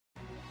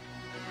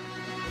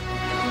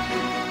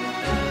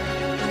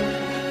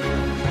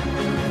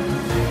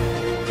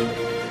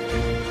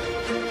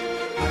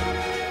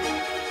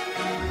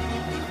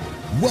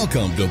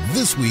Welcome to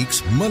this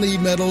week's Money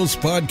Metals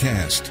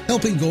podcast,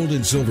 helping gold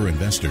and silver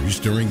investors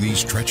during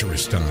these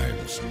treacherous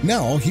times.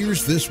 Now,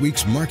 here's this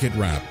week's market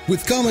wrap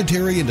with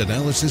commentary and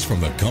analysis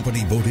from the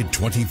company voted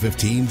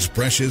 2015's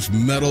Precious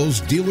Metals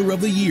Dealer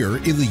of the Year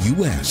in the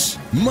U.S.,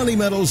 Money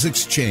Metals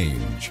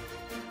Exchange.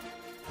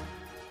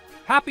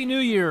 Happy New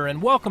Year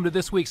and welcome to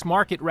this week's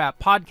Market Wrap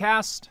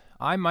podcast.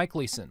 I'm Mike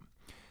Leeson.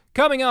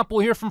 Coming up,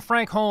 we'll hear from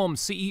Frank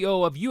Holmes,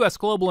 CEO of U.S.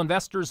 Global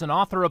Investors and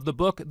author of the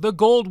book The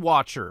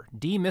Goldwatcher,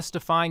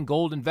 Demystifying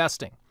Gold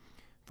Investing.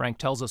 Frank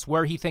tells us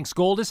where he thinks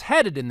gold is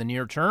headed in the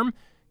near term,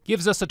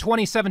 gives us a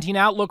 2017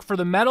 outlook for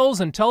the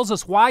metals, and tells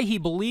us why he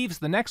believes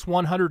the next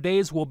 100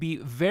 days will be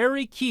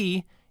very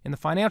key in the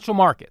financial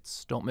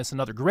markets. Don't miss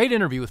another great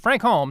interview with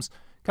Frank Holmes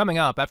coming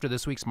up after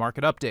this week's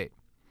market update.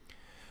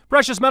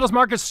 Precious metals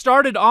markets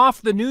started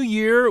off the new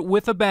year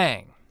with a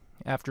bang.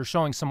 After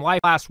showing some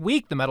life last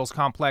week, the metals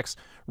complex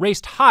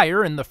raced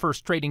higher in the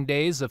first trading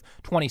days of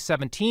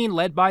 2017,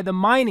 led by the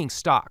mining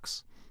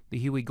stocks. The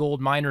Huey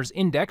Gold Miners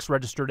Index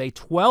registered a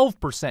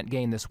 12%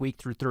 gain this week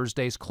through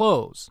Thursday's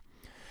close.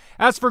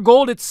 As for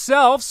gold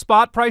itself,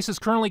 spot prices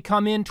currently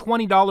come in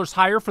 $20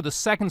 higher for the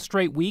second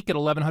straight week at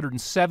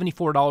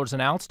 $1,174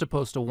 an ounce to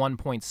post a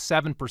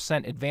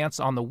 1.7% advance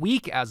on the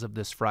week as of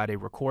this Friday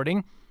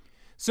recording.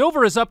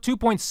 Silver is up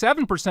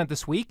 2.7%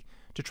 this week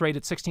to trade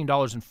at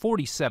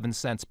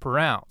 $16.47 per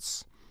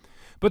ounce.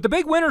 But the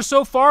big winners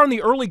so far in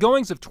the early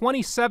goings of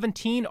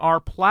 2017 are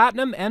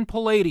platinum and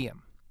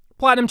palladium.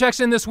 Platinum checks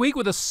in this week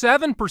with a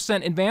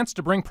 7% advance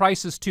to bring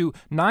prices to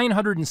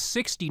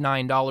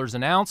 $969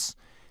 an ounce.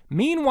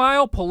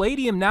 Meanwhile,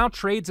 palladium now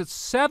trades at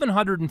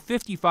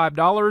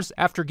 $755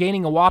 after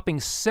gaining a whopping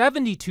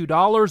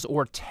 $72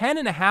 or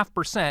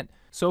 10.5%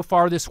 so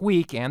far this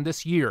week and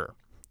this year.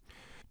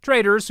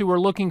 Traders who are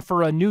looking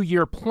for a new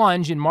year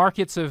plunge in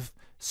markets have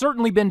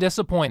certainly been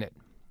disappointed.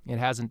 It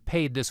hasn't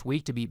paid this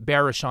week to be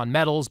bearish on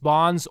metals,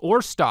 bonds,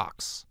 or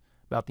stocks.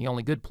 About the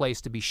only good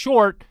place to be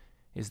short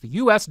is the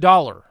U.S.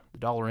 dollar. The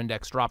dollar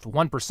index dropped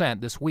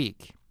 1% this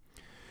week.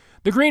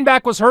 The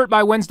greenback was hurt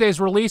by Wednesday's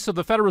release of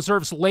the Federal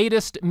Reserve's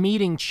latest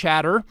meeting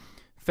chatter.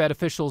 Fed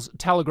officials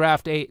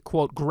telegraphed a,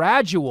 quote,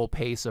 gradual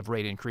pace of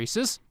rate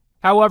increases.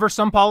 However,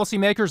 some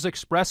policymakers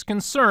expressed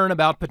concern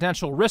about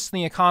potential risks in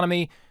the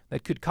economy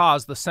that could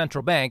cause the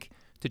central bank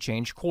to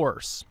change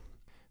course.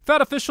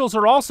 Fed officials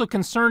are also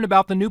concerned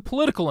about the new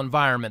political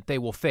environment they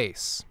will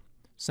face.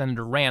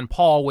 Senator Rand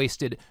Paul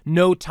wasted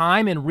no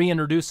time in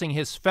reintroducing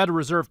his Federal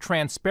Reserve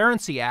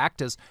Transparency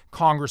Act as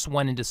Congress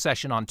went into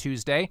session on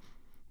Tuesday.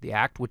 The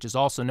act, which is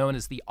also known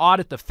as the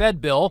Audit the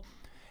Fed bill,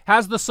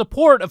 has the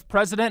support of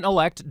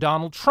President-elect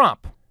Donald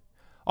Trump.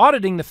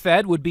 Auditing the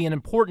Fed would be an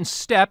important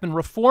step in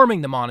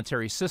reforming the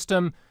monetary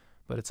system,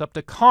 but it's up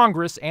to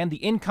Congress and the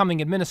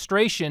incoming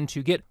administration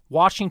to get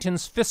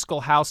Washington's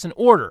fiscal house in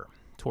order.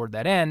 Toward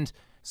that end,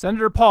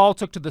 Senator Paul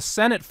took to the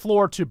Senate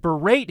floor to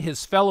berate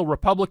his fellow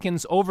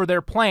Republicans over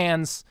their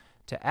plans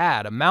to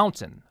add a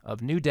mountain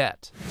of new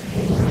debt.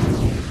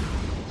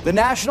 The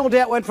national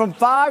debt went from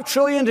 $5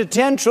 trillion to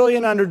 $10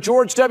 trillion under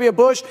George W.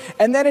 Bush,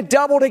 and then it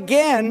doubled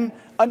again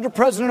under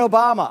President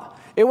Obama.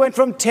 It went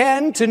from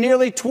 10 to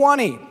nearly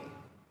 20.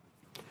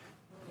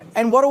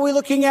 And what are we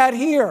looking at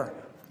here?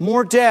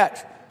 More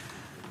debt.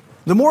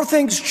 The more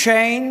things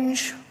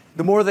change,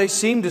 the more they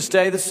seem to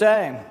stay the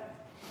same.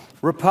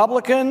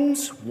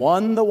 Republicans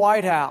won the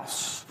White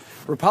House.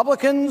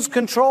 Republicans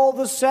control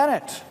the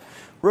Senate.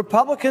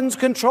 Republicans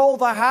control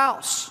the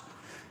House.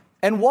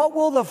 And what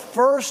will the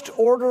first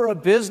order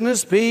of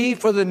business be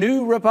for the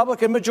new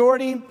Republican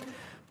majority?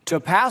 To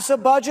pass a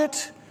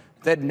budget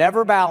that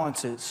never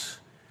balances.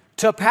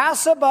 To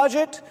pass a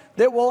budget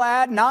that will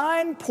add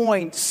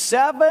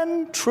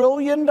 $9.7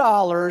 trillion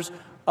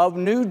of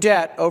new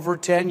debt over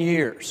 10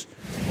 years.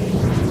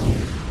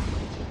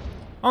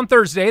 On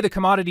Thursday, the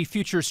Commodity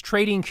Futures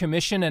Trading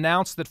Commission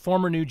announced that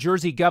former New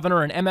Jersey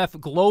Governor and MF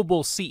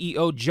Global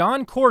CEO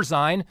John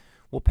Corzine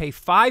will pay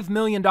 $5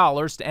 million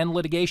to end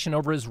litigation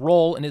over his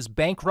role in his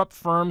bankrupt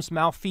firm's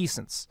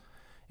malfeasance.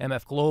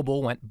 MF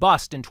Global went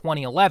bust in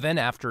 2011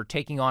 after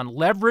taking on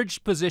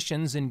leveraged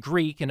positions in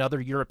Greek and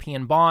other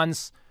European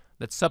bonds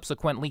that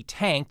subsequently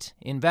tanked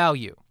in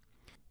value.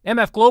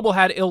 MF Global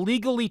had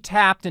illegally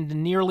tapped into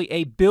nearly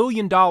 $1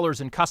 billion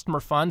in customer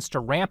funds to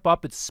ramp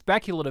up its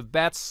speculative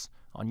bets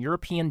on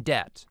European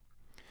debt.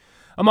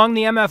 Among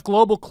the MF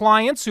Global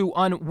clients who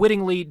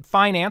unwittingly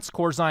financed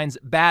Corzine's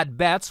bad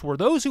bets were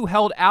those who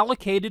held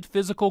allocated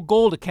physical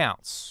gold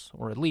accounts,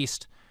 or at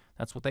least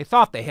that's what they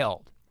thought they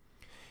held.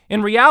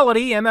 In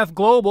reality, MF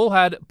Global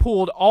had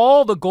pooled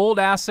all the gold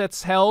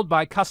assets held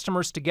by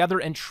customers together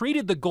and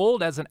treated the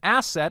gold as an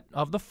asset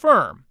of the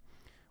firm.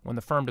 When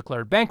the firm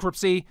declared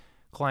bankruptcy,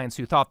 clients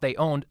who thought they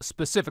owned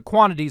specific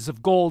quantities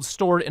of gold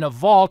stored in a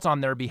vault on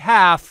their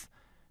behalf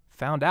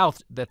found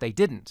out that they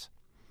didn't.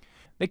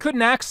 They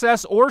couldn't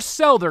access or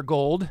sell their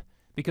gold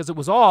because it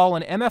was all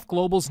in MF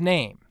Global's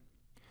name.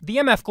 The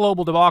MF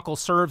Global debacle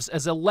serves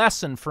as a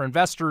lesson for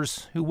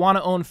investors who want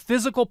to own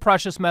physical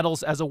precious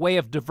metals as a way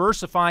of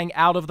diversifying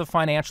out of the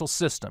financial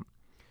system.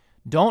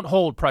 Don't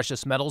hold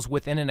precious metals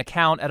within an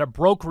account at a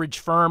brokerage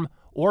firm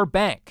or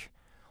bank.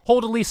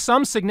 Hold at least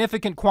some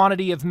significant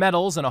quantity of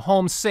metals in a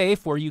home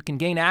safe where you can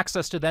gain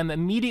access to them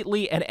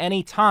immediately at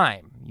any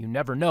time. You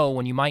never know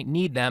when you might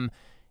need them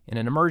in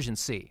an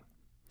emergency.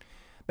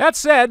 That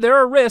said, there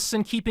are risks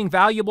in keeping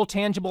valuable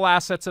tangible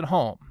assets at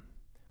home.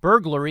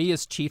 Burglary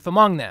is chief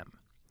among them.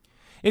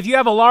 If you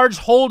have a large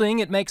holding,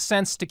 it makes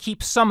sense to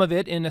keep some of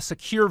it in a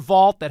secure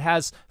vault that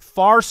has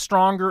far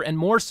stronger and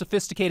more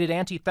sophisticated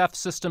anti-theft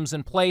systems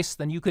in place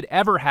than you could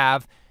ever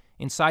have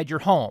inside your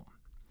home.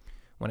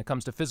 When it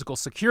comes to physical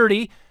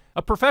security,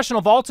 a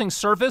professional vaulting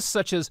service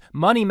such as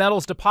Money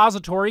Metals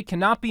Depository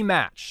cannot be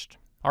matched.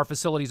 Our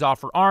facilities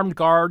offer armed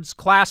guards,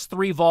 Class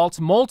 3 vaults,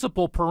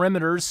 multiple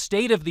perimeters,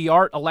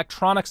 state-of-the-art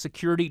electronic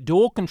security,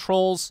 dual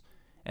controls,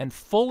 and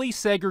fully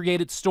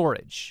segregated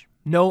storage.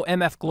 No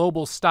MF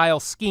Global-style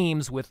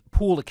schemes with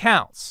pooled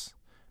accounts.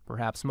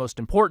 Perhaps most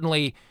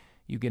importantly,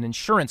 you get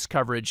insurance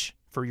coverage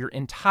for your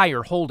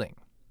entire holding.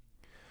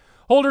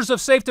 Holders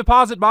of safe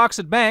deposit box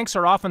at banks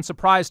are often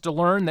surprised to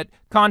learn that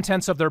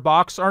contents of their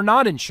box are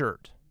not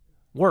insured.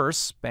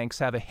 Worse, banks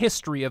have a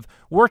history of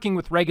working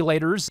with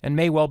regulators and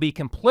may well be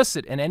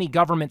complicit in any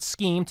government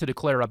scheme to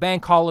declare a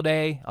bank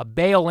holiday, a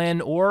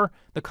bail-in, or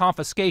the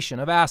confiscation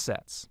of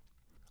assets.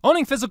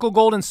 Owning physical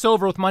gold and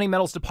silver with Money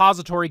Metals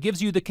Depository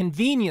gives you the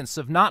convenience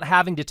of not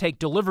having to take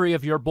delivery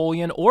of your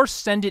bullion or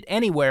send it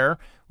anywhere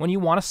when you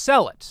want to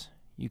sell it.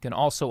 You can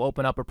also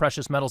open up a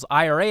precious metals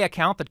IRA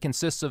account that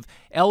consists of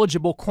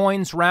eligible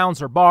coins,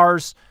 rounds, or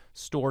bars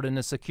stored in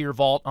a secure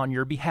vault on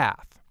your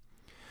behalf.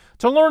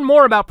 To learn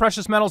more about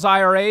precious metals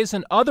IRAs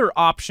and other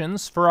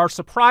options for our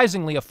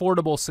surprisingly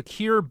affordable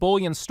secure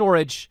bullion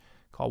storage,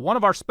 call one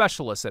of our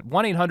specialists at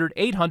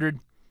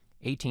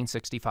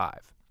 1-800-800-1865.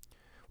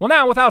 Well,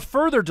 now, without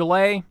further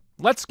delay,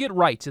 let's get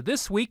right to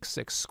this week's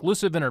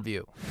exclusive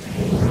interview.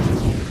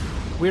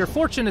 We are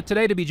fortunate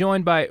today to be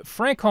joined by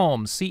Frank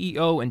Holmes,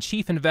 CEO and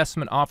Chief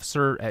Investment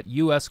Officer at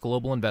U.S.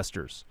 Global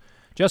Investors.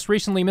 Just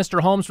recently,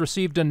 Mr. Holmes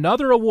received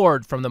another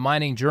award from the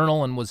Mining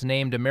Journal and was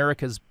named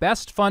America's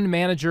Best Fund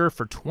Manager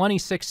for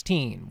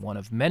 2016, one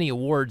of many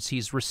awards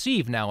he's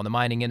received now in the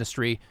mining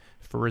industry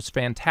for his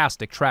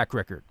fantastic track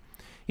record.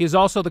 He is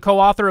also the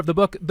co-author of the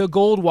book The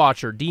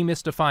Goldwatcher,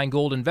 Demystifying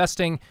Gold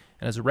Investing,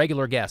 and is a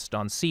regular guest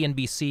on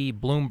CNBC,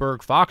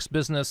 Bloomberg, Fox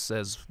Business,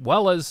 as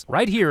well as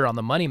right here on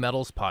the Money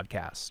Metals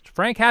podcast.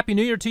 Frank, Happy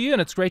New Year to you,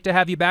 and it's great to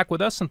have you back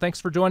with us, and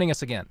thanks for joining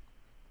us again.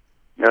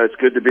 It's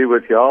good to be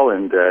with y'all,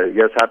 and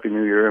yes, Happy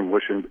New Year, and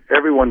wishing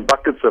everyone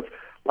buckets of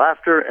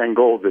laughter and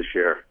gold this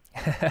year.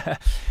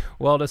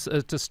 Well,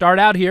 to start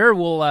out here,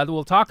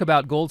 we'll talk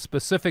about gold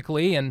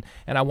specifically, and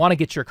I want to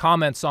get your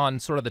comments on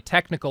sort of the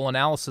technical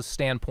analysis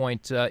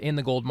standpoint in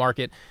the gold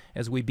market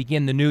as we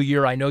begin the new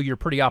year. I know you're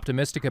pretty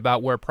optimistic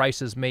about where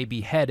prices may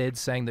be headed,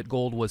 saying that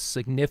gold was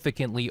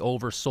significantly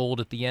oversold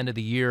at the end of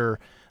the year.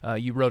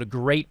 You wrote a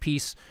great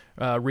piece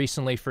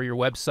recently for your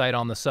website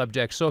on the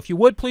subject. So if you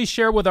would, please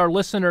share with our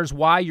listeners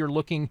why you're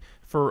looking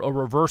for a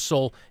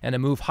reversal and a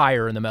move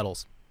higher in the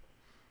metals.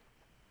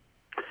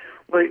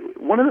 Well,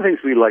 one of the things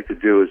we like to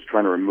do is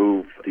try to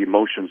remove the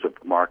emotions of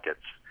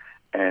markets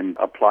and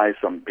apply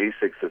some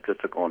basic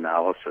statistical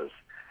analysis.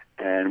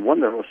 And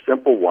one of the most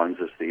simple ones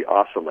is the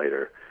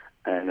oscillator,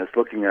 and it's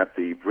looking at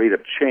the rate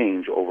of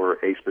change over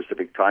a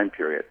specific time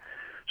period.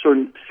 So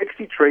in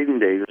 60 trading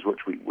days is what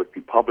we would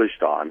be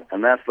published on,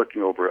 and that's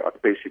looking over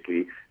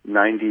basically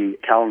 90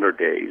 calendar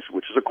days,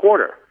 which is a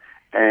quarter.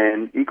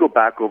 And you go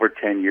back over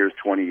 10 years,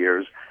 20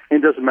 years,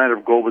 and it doesn't matter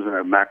if gold was in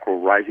a macro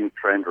rising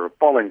trend or a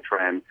falling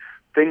trend,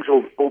 things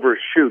will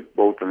overshoot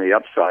both on the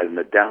upside and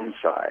the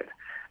downside.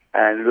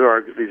 And there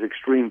are these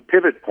extreme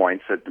pivot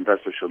points that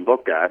investors should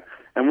look at.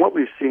 And what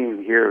we've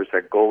seen here is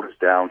that gold is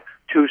down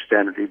 2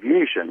 standard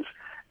deviations.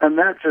 And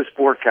that just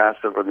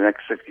forecasts over the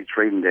next 60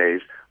 trading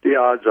days, the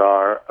odds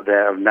are they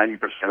have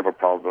 90% of a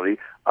probability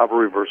of a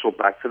reversal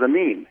back to the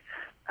mean.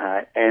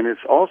 And it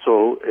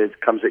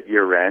comes at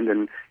year end,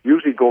 and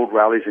usually gold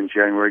rallies in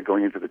January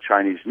going into the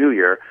Chinese New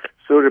Year.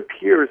 So it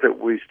appears that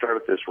we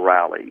started this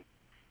rally.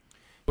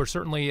 We're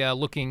certainly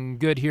looking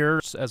good here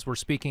as we're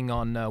speaking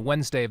on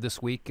Wednesday of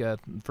this week.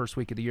 First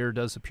week of the year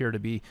does appear to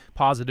be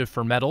positive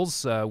for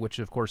metals, which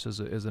of course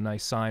is a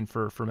nice sign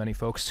for many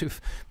folks who've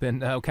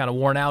been kind of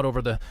worn out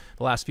over the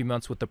last few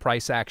months with the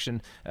price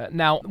action.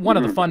 Now, one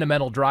of the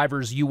fundamental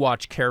drivers you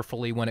watch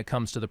carefully when it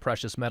comes to the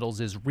precious metals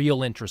is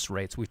real interest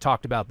rates. We've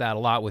talked about that a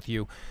lot with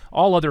you.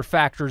 All other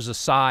factors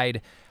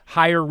aside,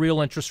 higher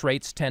real interest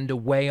rates tend to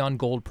weigh on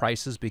gold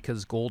prices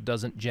because gold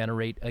doesn't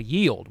generate a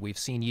yield. We've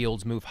seen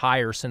yields move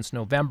higher since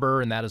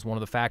November, and that is one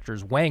of the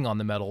factors weighing on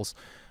the metals.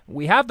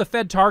 We have the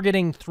Fed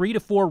targeting 3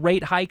 to 4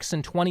 rate hikes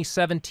in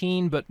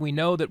 2017, but we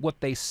know that what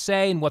they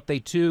say and what they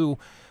do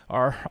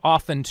are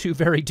often two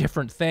very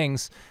different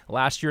things.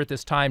 Last year at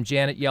this time,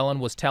 Janet Yellen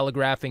was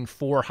telegraphing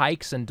 4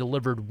 hikes and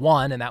delivered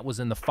 1, and that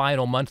was in the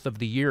final month of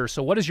the year.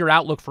 So what is your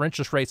outlook for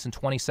interest rates in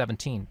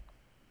 2017?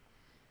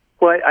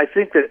 Well, I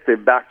think that they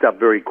backed up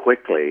very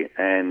quickly,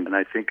 and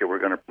I think that we're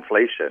going to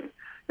inflation.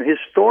 And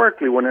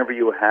historically, whenever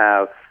you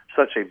have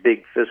such a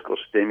big fiscal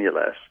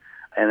stimulus,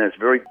 and it's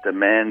very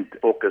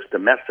demand-focused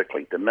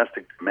domestically,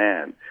 domestic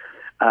demand.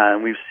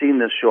 And we've seen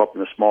this show up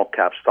in the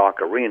small-cap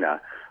stock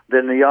arena.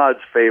 Then the odds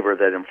favor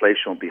that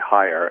inflation will be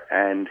higher.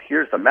 And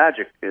here's the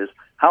magic is,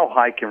 how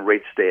high can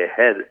rates stay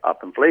ahead of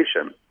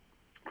inflation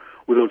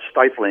without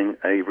stifling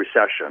a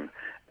recession?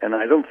 And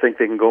I don't think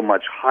they can go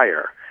much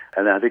higher.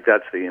 And I think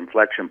that's the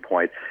inflection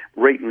point.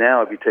 Right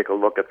now, if you take a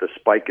look at the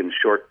spike in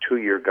short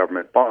 2-year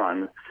government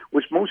bond,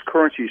 which most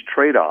currencies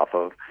trade off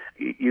of,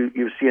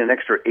 you see an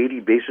extra 80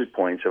 basis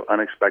points of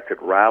unexpected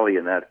rally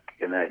in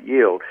that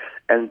yield.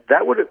 And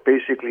that would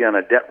basically, on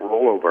a debt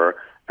rollover,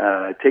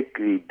 take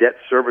the debt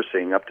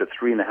servicing up to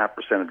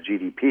 3.5% of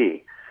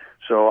GDP.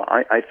 So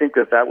I think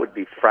that would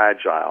be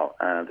fragile,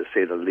 to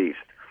say the least.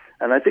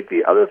 And I think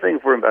the other thing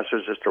for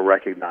investors is to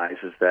recognize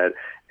is that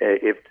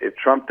if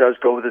Trump does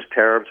go with his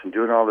tariffs and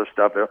doing all this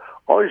stuff,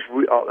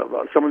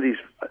 some of these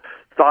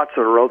thoughts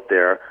that are out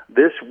there,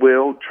 this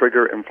will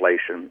trigger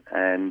inflation,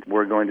 and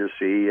we're going to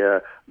see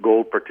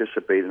gold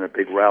participate in a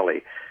big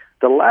rally.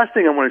 The last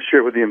thing I want to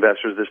share with the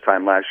investors, this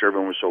time last year,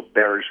 everyone was so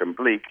bearish and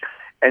bleak,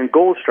 and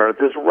gold started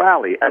this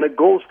rally. And the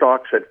gold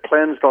stocks had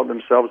cleansed all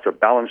themselves, their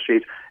balance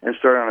sheets, and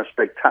started on a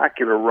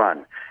spectacular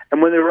run.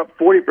 And when they were up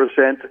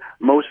 40%,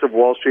 most of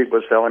Wall Street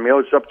was telling me, oh,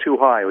 it's up too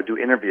high. I would do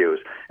interviews.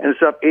 And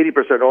it's up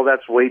 80%. Oh,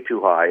 that's way too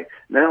high.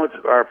 Now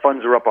our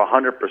funds are up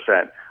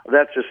 100%.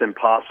 That's just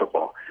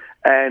impossible.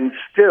 And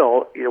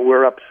still,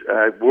 we're up.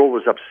 World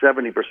was up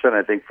 70%,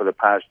 I think, for the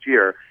past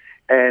year,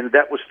 and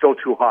that was still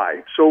too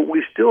high. So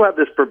we still have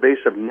this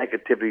pervasive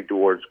negativity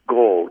towards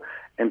gold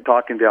and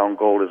talking down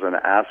gold as an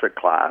asset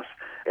class.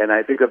 And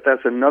I think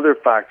that's another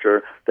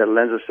factor that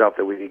lends itself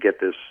that we can get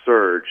this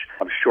surge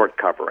of short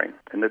covering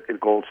in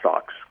gold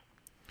stocks.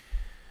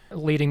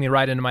 Leading me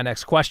right into my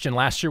next question.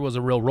 Last year was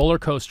a real roller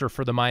coaster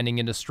for the mining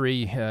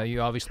industry. You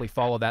obviously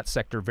follow that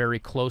sector very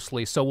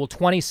closely. So will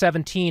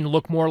 2017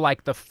 look more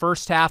like the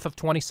first half of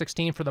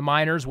 2016 for the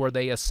miners, where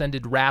they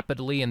ascended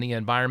rapidly and the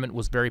environment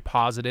was very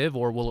positive,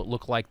 or will it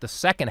look like the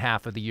second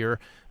half of the year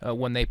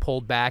when they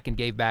pulled back and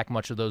gave back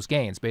much of those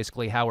gains?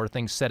 Basically, how are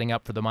things setting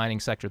up for the mining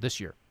sector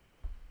this year?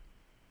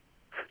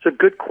 It's a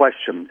good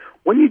question.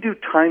 When you do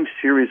time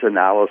series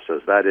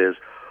analysis, that is,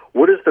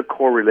 what is the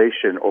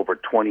correlation over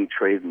 20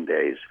 trading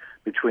days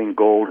between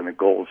gold and the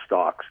gold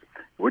stocks?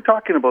 We're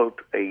talking about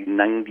a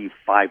 95%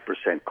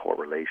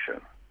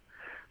 correlation.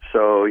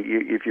 So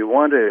if you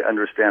want to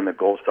understand the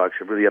gold stocks,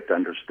 you really have to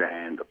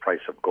understand the price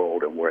of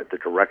gold and where the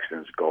direction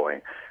is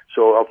going.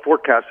 So a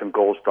forecast in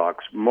gold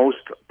stocks most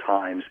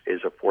times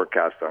is a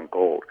forecast on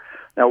gold.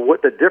 Now,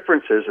 what the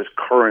difference is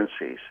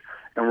currencies.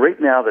 And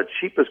right now, the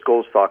cheapest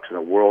gold stocks in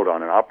the world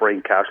on an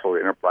operating cash flow to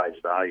enterprise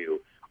value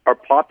are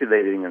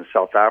populating in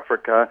South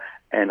Africa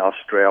and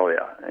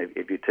Australia.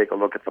 If you take a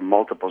look at the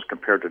multiples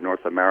compared to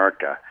North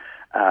America,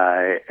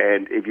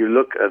 and if you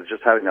look at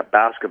just having a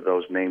basket of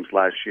those names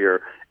last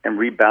year and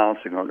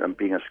rebalancing on them,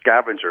 being a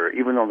scavenger,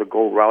 even though the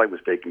gold rally was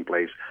taking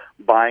place,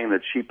 buying the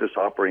cheapest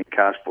operating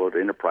cash flow to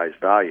enterprise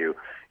value,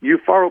 you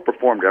far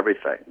outperformed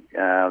everything,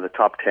 the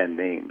top 10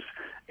 names.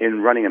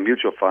 In running a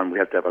mutual fund, we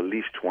have to have at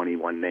least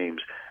 21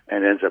 names,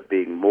 and it ends up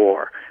being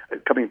more.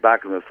 Coming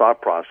back to the thought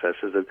process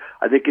is that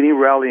I think any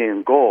rally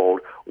in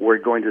gold, we're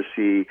going to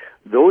see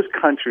those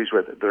countries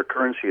where their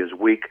currency is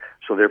weak,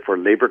 so therefore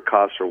labor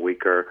costs are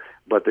weaker,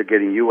 but they're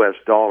getting U.S.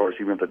 dollars,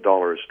 even if the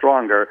dollar is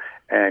stronger,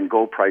 and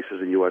gold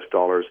prices in U.S.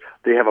 dollars,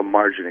 they have a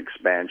margin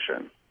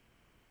expansion.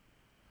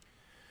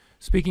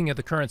 Speaking of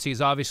the currencies,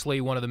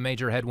 obviously one of the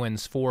major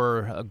headwinds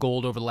for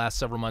gold over the last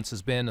several months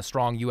has been a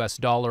strong U.S.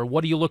 dollar.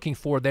 What are you looking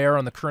for there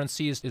on the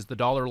currencies? Is the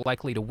dollar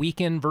likely to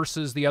weaken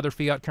versus the other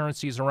fiat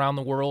currencies around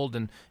the world?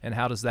 And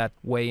how does that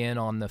weigh in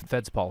on the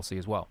Fed's policy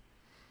as well?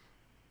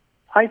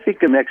 I think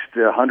the next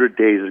 100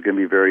 days is going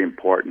to be very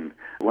important.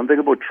 One thing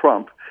about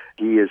Trump,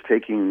 he is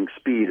taking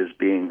speed as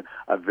being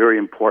a very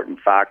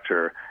important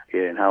factor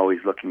in how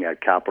he's looking at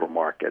capital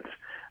markets.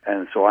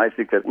 And so I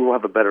think that we'll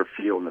have a better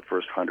feel in the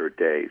first 100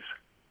 days.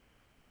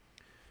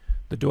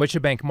 The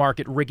Deutsche Bank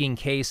market rigging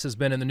case has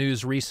been in the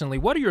news recently.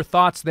 What are your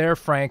thoughts there,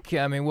 Frank?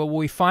 I mean, will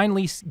we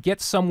finally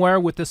get somewhere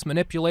with this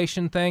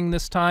manipulation thing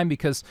this time?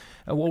 Because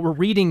what we're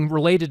reading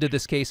related to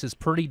this case is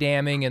pretty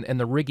damning, and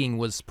the rigging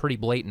was pretty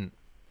blatant.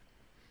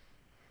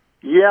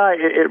 Yeah,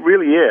 it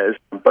really is.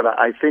 But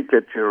I think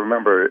that to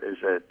remember is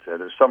that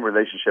there's some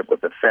relationship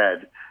with the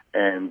Fed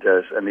and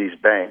these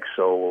banks.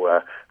 So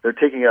they're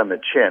taking it on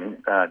the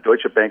chin.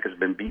 Deutsche Bank has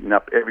been beaten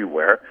up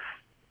everywhere,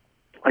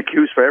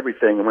 accused for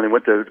everything. And when they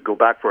went to go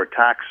back for a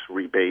tax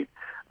rebate,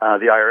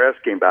 the IRS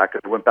came back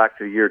and went back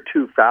to the year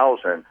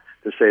 2000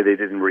 to say they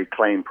didn't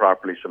reclaim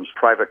properly some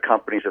private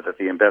companies that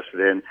they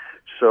invested in.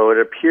 So it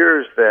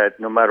appears that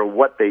no matter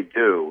what they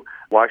do,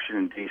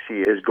 Washington,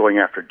 D.C. is going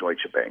after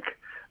Deutsche Bank.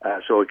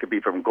 So it could be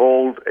from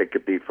gold, it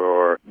could be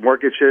for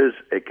mortgages,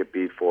 it could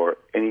be for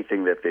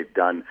anything that they've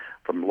done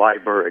from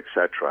LIBOR,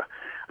 etc.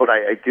 But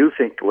I do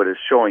think what it's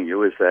showing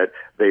you is that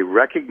they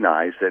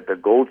recognize that the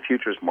gold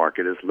futures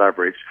market is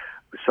leveraged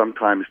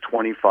sometimes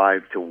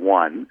 25 to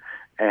 1,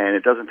 and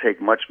it doesn't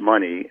take much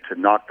money to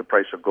knock the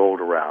price of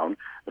gold around,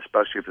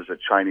 especially if it's a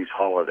Chinese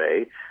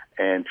holiday.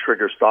 and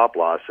trigger stop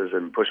losses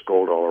and push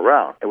gold all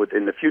around and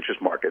within the futures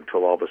market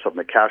until all of a sudden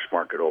the cash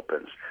market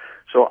opens.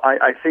 So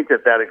I think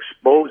that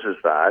exposes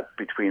that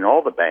between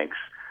all the banks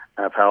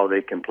of how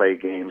they can play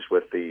games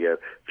with the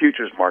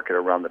futures market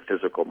around the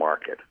physical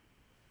market.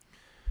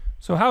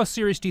 So how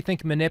serious do you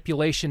think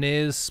manipulation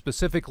is,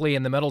 specifically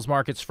in the metals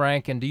markets,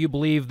 Frank? And do you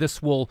believe this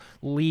will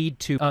lead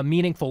to a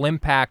meaningful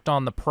impact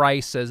on the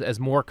price as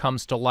more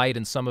comes to light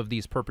and some of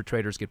these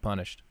perpetrators get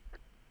punished?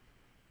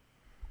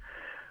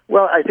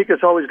 Well, I think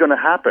it's always going to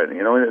happen.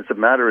 And it's a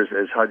matter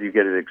is how do you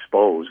get it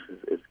exposed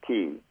is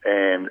key.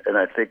 And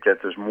I think that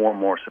there's more and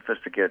more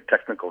sophisticated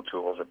technical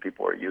tools that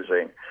people are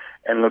using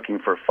and looking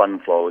for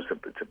fund flows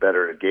to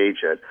better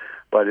gauge it.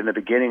 But in the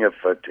beginning of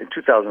in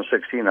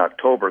 2016,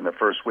 October, in the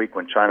first week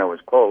when China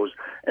was closed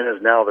and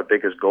is now the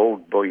biggest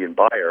gold bullion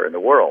buyer in the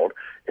world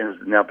and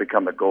has now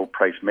become the gold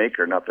price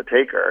maker, not the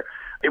taker,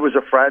 it was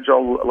a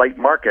fragile, light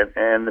market,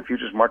 and the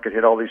futures market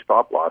hit all these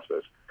stop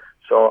losses.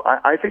 So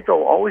I think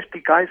there'll always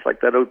be guys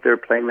like that out there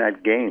playing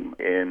that game,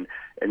 and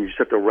you just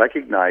have to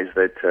recognize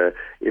that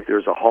if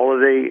there's a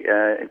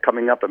holiday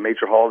coming up, a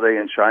major holiday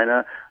in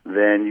China,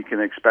 then you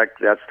can expect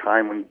that's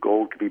time when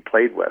gold can be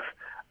played with.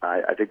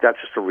 I think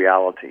that's just a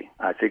reality.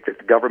 I think that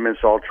the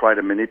governments all try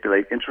to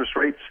manipulate interest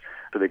rates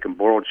so they can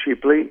borrow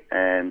cheaply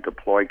and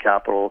deploy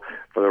capital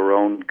for their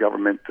own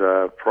government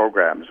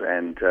programs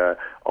and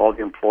all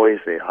the employees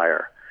they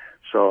hire.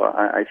 So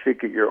I think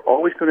that you're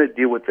always going to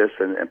deal with this,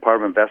 and part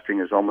of investing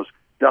is almost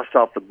dust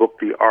off the book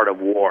The Art of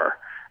War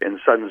in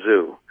Sun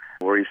Tzu,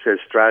 where he says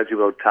strategy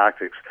without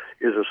tactics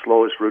is the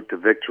slowest route to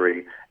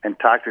victory, and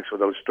tactics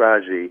without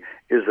strategy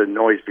is the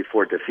noise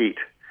before defeat.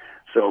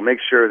 So make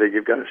sure that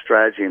you've got a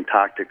strategy and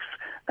tactics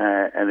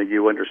and that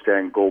you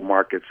understand gold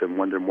markets and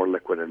when they're more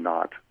liquid and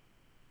not.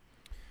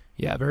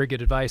 Yeah, very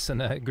good advice and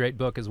a great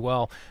book as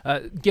well.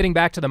 Getting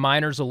back to the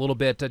miners a little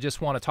bit, I just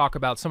want to talk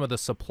about some of the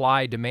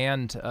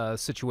supply-demand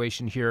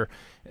situation here.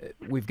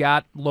 We've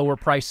got lower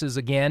prices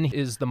again.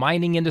 Is the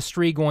mining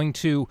industry going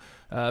to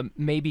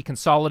maybe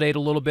consolidate a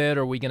little bit?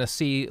 Are we going to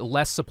see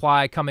less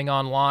supply coming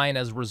online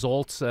as a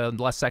result,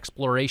 less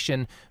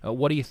exploration?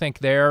 What do you think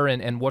there,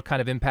 and what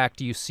kind of impact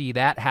do you see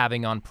that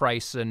having on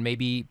price and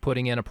maybe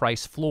putting in a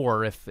price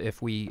floor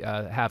if we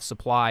have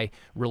supply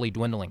really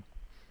dwindling?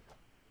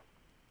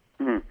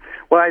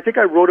 Well, I think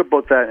I wrote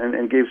about that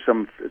and gave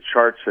some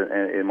charts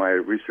in my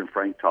recent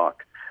Frank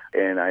talk,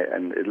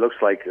 and it looks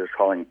like they're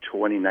calling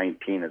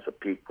 2019 as a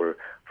peak for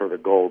the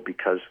gold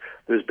because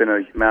there's been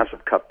a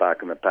massive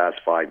cutback in the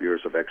past 5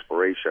 years of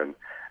exploration,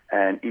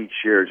 and each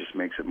year just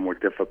makes it more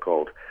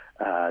difficult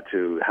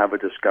to have a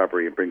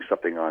discovery and bring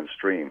something on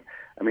stream.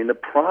 I mean, the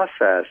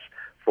process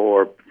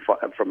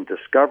from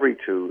discovery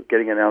to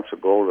getting an ounce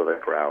of gold out of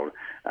the ground,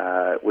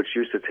 which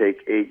used to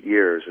take 8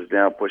 years, is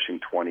now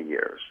pushing 20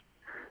 years.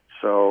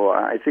 So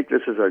I think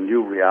this is a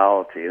new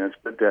reality, and it's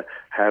good to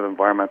have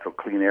environmental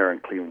clean air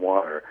and clean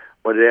water,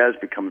 but it has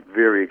become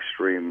very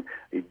extremely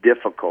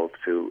difficult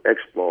to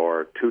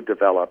explore, to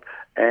develop,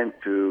 and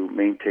to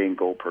maintain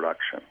gold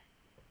production.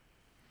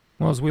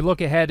 Well, as we look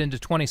ahead into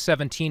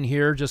 2017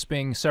 here, just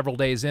being several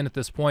days in at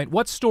this point,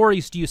 what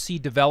stories do you see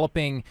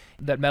developing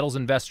that metals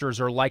investors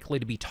are likely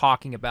to be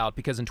talking about?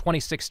 Because in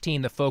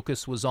 2016, the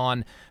focus was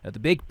on the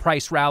big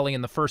price rally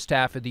in the first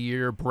half of the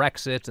year,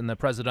 Brexit, and the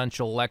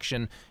presidential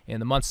election.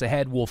 In the months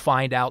ahead, we'll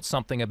find out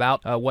something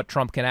about what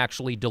Trump can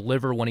actually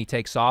deliver when he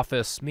takes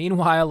office.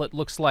 Meanwhile, it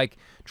looks like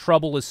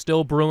trouble is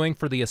still brewing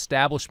for the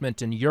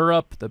establishment in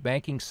Europe. The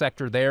banking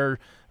sector there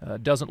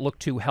doesn't look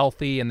too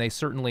healthy, and they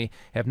certainly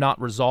have not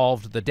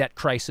resolved the debt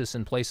crisis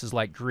in places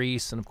like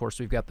Greece. And of course,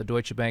 we've got the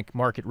Deutsche Bank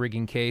market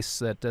rigging case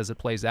that, as it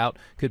plays out,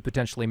 could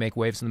potentially make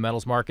waves in the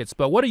metals markets.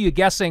 But what are you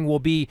guessing will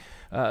be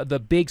the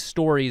big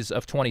stories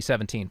of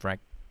 2017,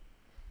 Frank?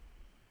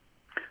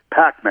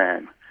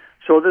 Pac-Man.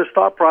 So this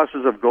thought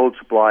process of gold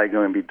supply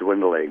going to be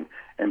dwindling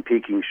and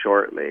peaking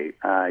shortly.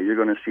 You're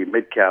going to see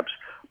mid-caps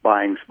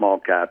buying small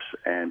caps,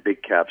 and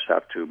big caps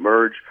have to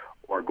merge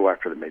or go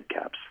after the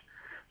mid-caps.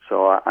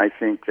 So I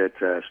think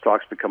that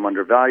stocks become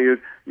undervalued.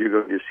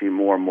 You're going to see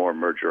more and more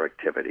merger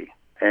activity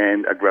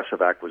and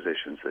aggressive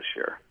acquisitions this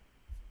year.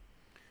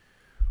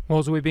 Well,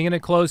 as we begin to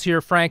close here,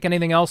 Frank,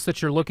 anything else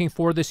that you're looking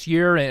for this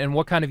year, and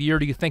what kind of year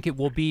do you think it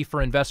will be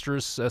for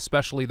investors,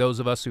 especially those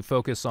of us who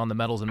focus on the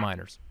metals and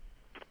miners?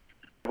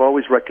 I've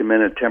always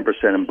recommended 10%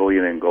 in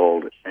bullion and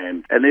gold,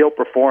 and they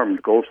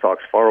outperformed. Gold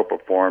stocks far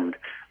outperformed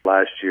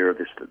last year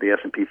the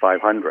S&P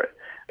 500.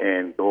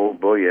 And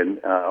gold bullion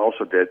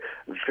also did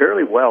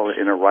fairly well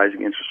in a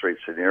rising interest rate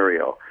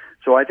scenario.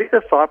 So I think the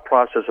thought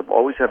process of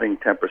always having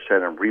 10%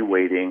 and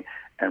reweighting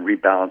and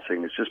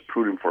rebalancing is just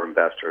prudent for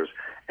investors.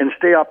 And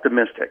stay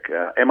optimistic.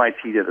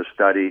 MIT did a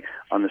study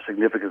on the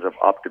significance of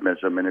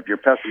optimism, and if you're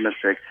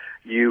pessimistic,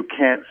 you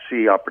can't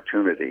see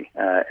opportunity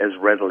as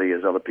readily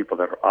as other people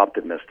that are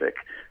optimistic.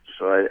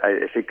 So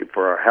I think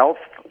for our health,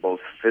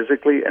 both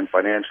physically and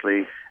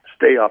financially,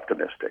 stay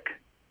optimistic.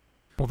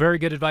 Well, very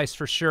good advice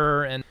for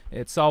sure, and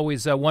it's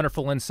always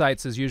wonderful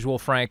insights as usual,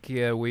 Frank.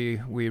 We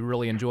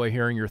really enjoy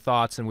hearing your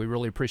thoughts, and we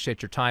really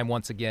appreciate your time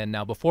once again.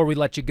 Now, before we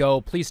let you go,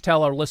 please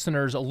tell our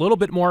listeners a little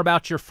bit more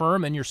about your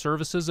firm and your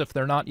services if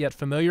they're not yet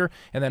familiar,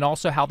 and then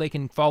also how they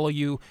can follow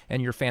you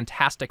and your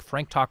fantastic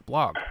Frank Talk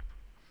blog.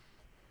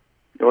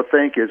 Well,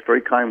 thank you. It's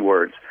very kind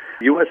words.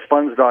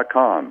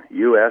 usfunds.com,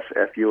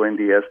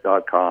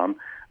 USFUNDS.com.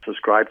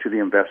 Subscribe to the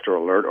Investor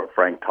Alert or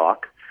Frank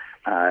Talk.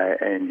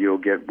 And you'll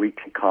get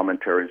weekly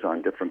commentaries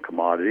on different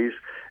commodities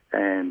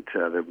and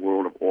the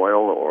world of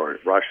oil or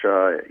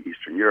Russia,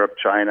 Eastern Europe,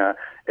 China,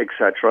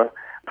 etc.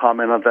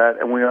 Comment on that.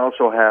 And we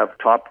also have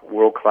top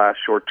world-class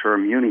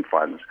short-term muni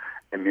funds.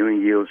 And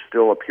muni yields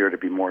still appear to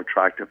be more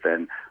attractive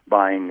than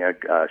buying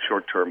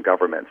short-term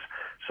governments.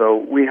 So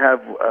we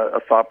have a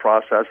thought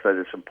process that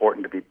it's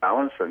important to be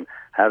balanced and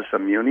have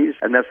some munis.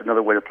 And that's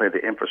another way to play the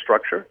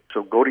infrastructure.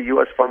 So go to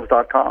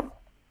usfunds.com.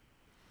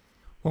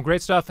 Well,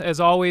 great stuff as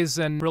always,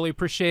 and really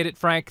appreciate it,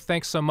 Frank.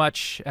 Thanks so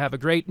much. Have a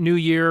great new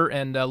year,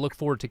 and look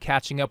forward to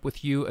catching up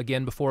with you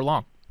again before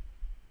long.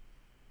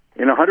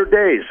 In 100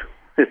 days.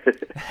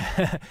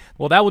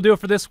 Well, that will do it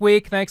for this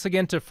week. Thanks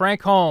again to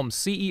Frank Holmes,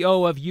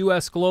 CEO of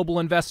U.S. Global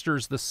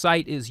Investors. The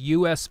site is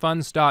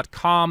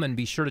usfunds.com, and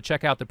be sure to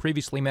check out the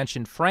previously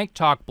mentioned Frank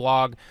Talk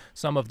blog,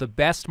 some of the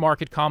best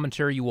market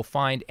commentary you will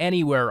find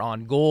anywhere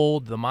on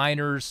gold, the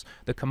miners,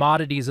 the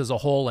commodities as a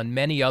whole, and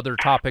many other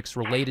topics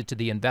related to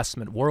the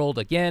investment world.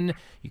 Again,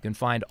 you can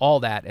find all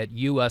that at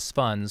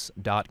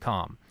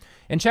usfunds.com.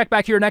 And check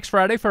back here next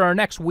Friday for our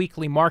next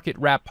weekly Market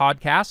Wrap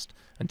podcast.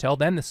 Until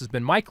then, this has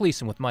been Mike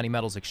Gleason with Money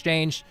Metals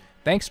Exchange.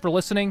 Thanks for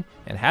listening,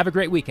 and have a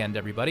great weekend,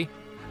 everybody.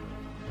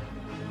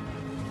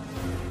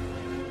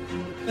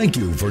 Thank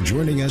you for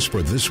joining us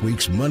for this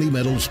week's Money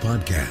Metals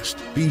podcast.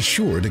 Be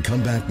sure to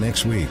come back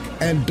next week.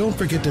 And don't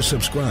forget to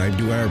subscribe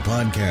to our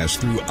podcast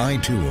through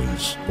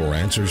iTunes for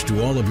answers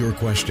to all of your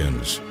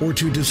questions, or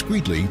to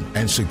discreetly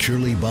and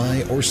securely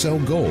buy or sell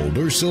gold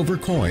or silver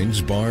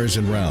coins, bars,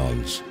 and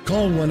rounds.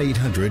 Call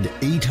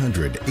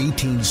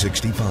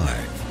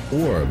 1-800-800-1865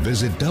 or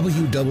visit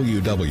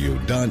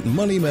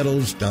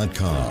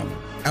www.moneymetals.com.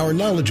 Our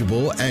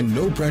knowledgeable and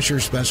no-pressure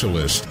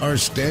specialists are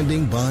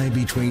standing by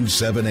between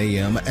 7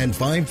 a.m. and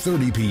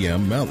 5:30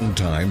 p.m. Mountain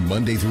Time,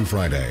 Monday through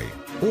Friday.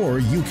 Or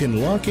you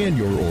can lock in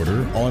your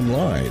order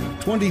online,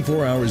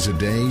 24 hours a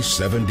day,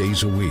 7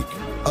 days a week.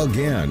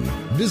 Again,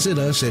 visit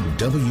us at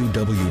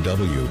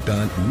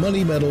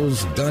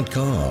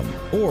www.moneymetals.com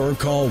or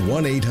call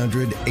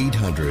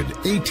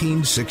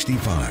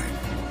 1-800-800-1865.